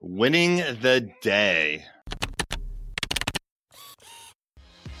Winning the day.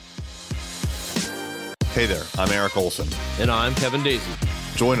 Hey there, I'm Eric Olson. And I'm Kevin Daisy.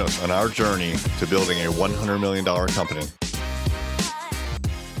 Join us on our journey to building a $100 million company.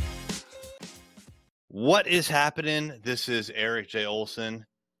 What is happening? This is Eric J. Olson.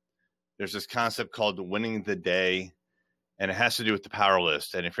 There's this concept called winning the day, and it has to do with the power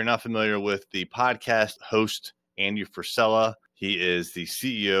list. And if you're not familiar with the podcast host, Andy Frisella, he is the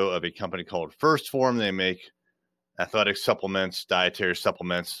CEO of a company called 1st Phorm. They make athletic supplements, dietary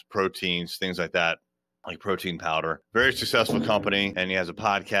supplements, proteins, things like that, like protein powder. Very successful company, and he has a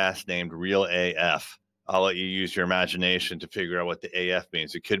podcast named Real AF. I'll let you use your imagination to figure out what the AF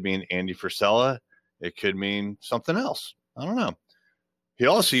means. It could mean Andy Frisella. It could mean something else. I don't know. He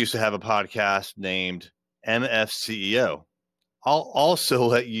also used to have a podcast named MFCEO. I'll also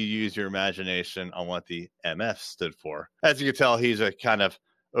let you use your imagination on what the MF stood for. As you can tell, he's a kind of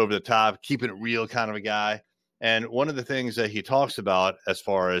over the top, keeping it real kind of a guy. And one of the things that he talks about as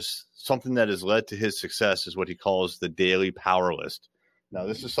far as something that has led to his success is what he calls the daily power list. Now,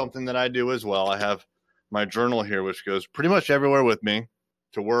 this is something that I do as well. I have my journal here, which goes pretty much everywhere with me,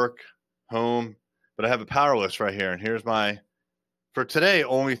 to work, home, but I have a power list right here. And here's for today,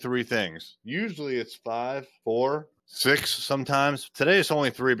 only 3 things. Usually it's 5, 4, 6 sometimes. Today it's only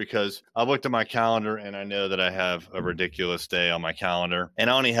 3 because I've looked at my calendar and I know that I have a ridiculous day on my calendar. And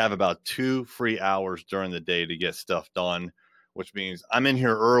I only have about 2 free hours during the day to get stuff done, which means I'm in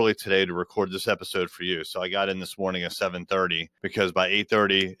here early today to record this episode for you. So I got in this morning at 7:30 because by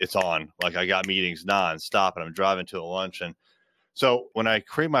 8:30 it's on. Like I got meetings nonstop and I'm driving to a lunch. And so when I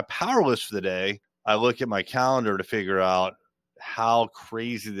create my power list for the day, I look at my calendar to figure out how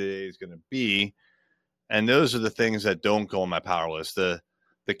crazy the day is going to be. And those are the things that don't go on my power list. The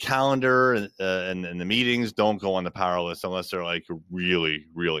calendar and the meetings don't go on the power list unless they're like really,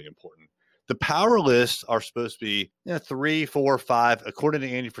 really important. The power lists are supposed to be 3, 4, 5. According to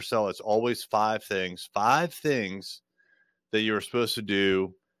Andy Frisella, it's always 5 things. 5 things that you're supposed to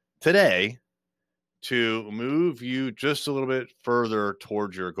do today to move you just a little bit further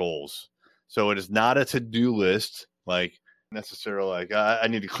towards your goals. So it is not a to-do list like necessarily like I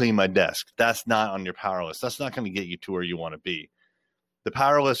need to clean my desk. That's not on your power list. That's not going to get you to where you want to be. The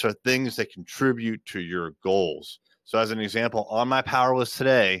power lists are things that contribute to your goals. So as an example, on my power list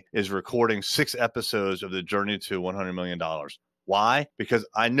today is recording 6 episodes of the journey to $100 million. Why? Because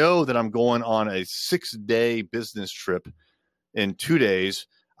I know that I'm going on a 6-day business trip in 2 days.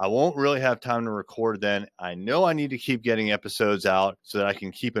 I won't really have time to record then. I know I need to keep getting episodes out so that I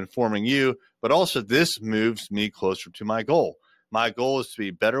can keep informing you, but also this moves me closer to my goal. My goal is to be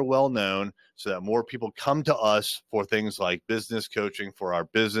better well known so that more people come to us for things like business coaching, for our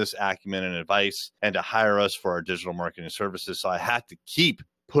business acumen and advice, and to hire us for our digital marketing services. So I have to keep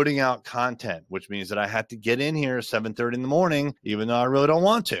putting out content, which means that I have to get in here at 7:30 in the morning, even though I really don't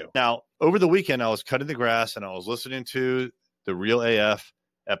want to. Now, over the weekend, I was cutting the grass and I was listening to the Real AF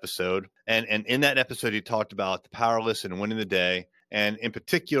episode. And in that episode, he talked about the power list and winning the day. And in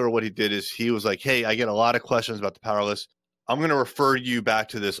particular, what he did is he was like, hey, I get a lot of questions about the power list. I'm going to refer you back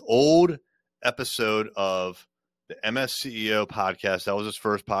to this old episode of the MSCEO podcast. That was his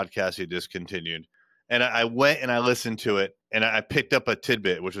first podcast he discontinued. And I went and I listened to it and I picked up a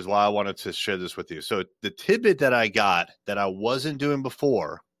tidbit, which is why I wanted to share this with you. So the tidbit that I got that I wasn't doing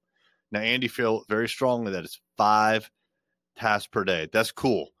before, now Andy feels very strongly that it's 5 tasks per day. That's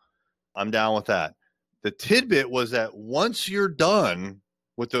cool. I'm down with that. The tidbit was that once you're done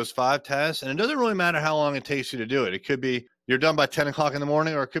with those 5 tasks, and it doesn't really matter how long it takes you to do it. It could be you're done by 10 o'clock in the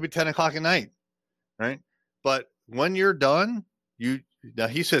morning, or it could be 10 o'clock at night, right? But when you're done, now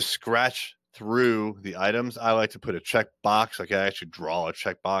he says scratch through the items. I like to put a check box. Like I actually draw a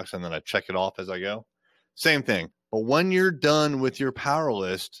check box and then I check it off as I go. Same thing. But when you're done with your power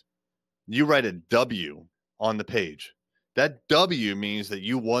list, you write a W on the page. That W means that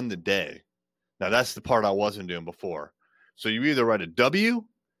you won the day. Now, that's the part I wasn't doing before. So you either write a W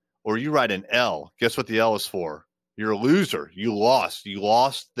or you write an L. Guess what the L is for? You're a loser. You lost. You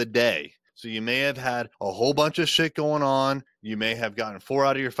lost the day. So you may have had a whole bunch of shit going on. You may have gotten 4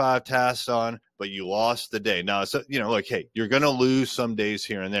 out of your 5 tasks done, but you lost the day. Now, it's, like, hey, you're going to lose some days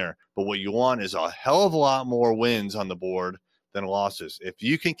here and there. But what you want is a hell of a lot more wins on the board than losses. If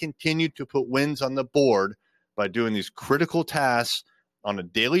you can continue to put wins on the board by doing these critical tasks on a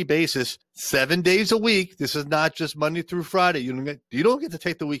daily basis, 7 days a week. This is not just Monday through Friday. You don't get to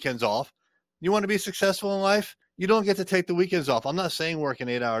take the weekends off. You want to be successful in life? You don't get to take the weekends off. I'm not saying work an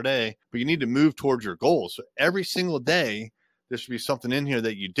 8-hour day, but you need to move towards your goals. So every single day, there should be something in here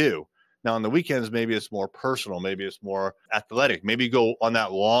that you do. Now, on the weekends, maybe it's more personal, maybe it's more athletic. Maybe you go on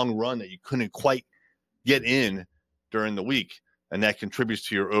that long run that you couldn't quite get in during the week, and that contributes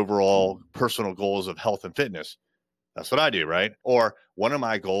to your overall personal goals of health and fitness. That's what I do, right? Or one of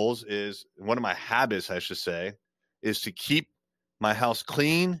my goals is, one of my habits, I should say, is to keep my house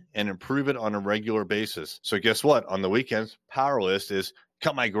clean and improve it on a regular basis. So guess what? On the weekends, Power List is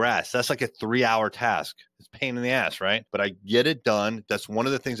cut my grass. That's like a 3-hour task. It's a pain in the ass, right? But I get it done. That's one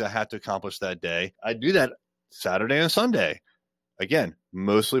of the things I have to accomplish that day. I do that Saturday and Sunday. Again,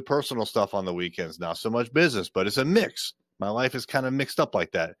 mostly personal stuff on the weekends, not so much business, but it's a mix. My life is kind of mixed up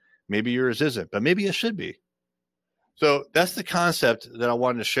like that. Maybe yours isn't, but maybe it should be. So that's the concept that I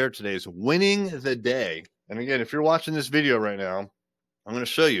wanted to share today, is winning the day. And again, if you're watching this video right now, I'm going to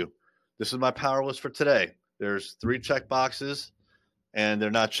show you. This is my Power List for today. There's 3 check boxes and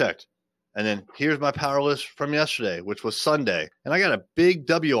they're not checked. And then here's my Power List from yesterday, which was Sunday. And I got a big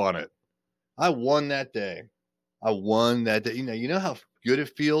W on it. I won that day. I won that day. You know how good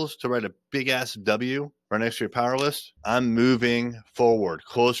it feels to write a big ass W right next to your Power List? I'm moving forward,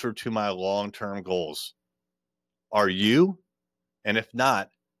 closer to my long-term goals. Are you? And if not,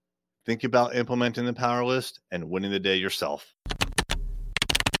 think about implementing the Power List and winning the day yourself.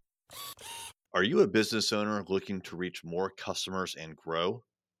 Are you a business owner looking to reach more customers and grow?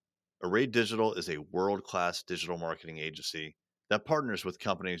 Array Digital is a world-class digital marketing agency that partners with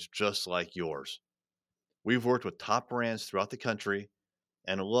companies just like yours. We've worked with top brands throughout the country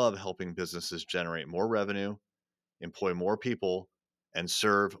and love helping businesses generate more revenue, employ more people, and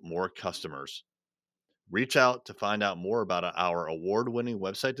serve more customers. Reach out to find out more about our award-winning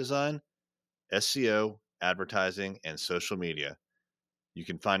website design, SEO, advertising, and social media. You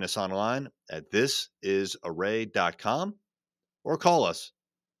can find us online at thisisarray.com or call us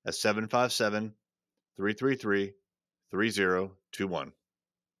at 757-333-3021.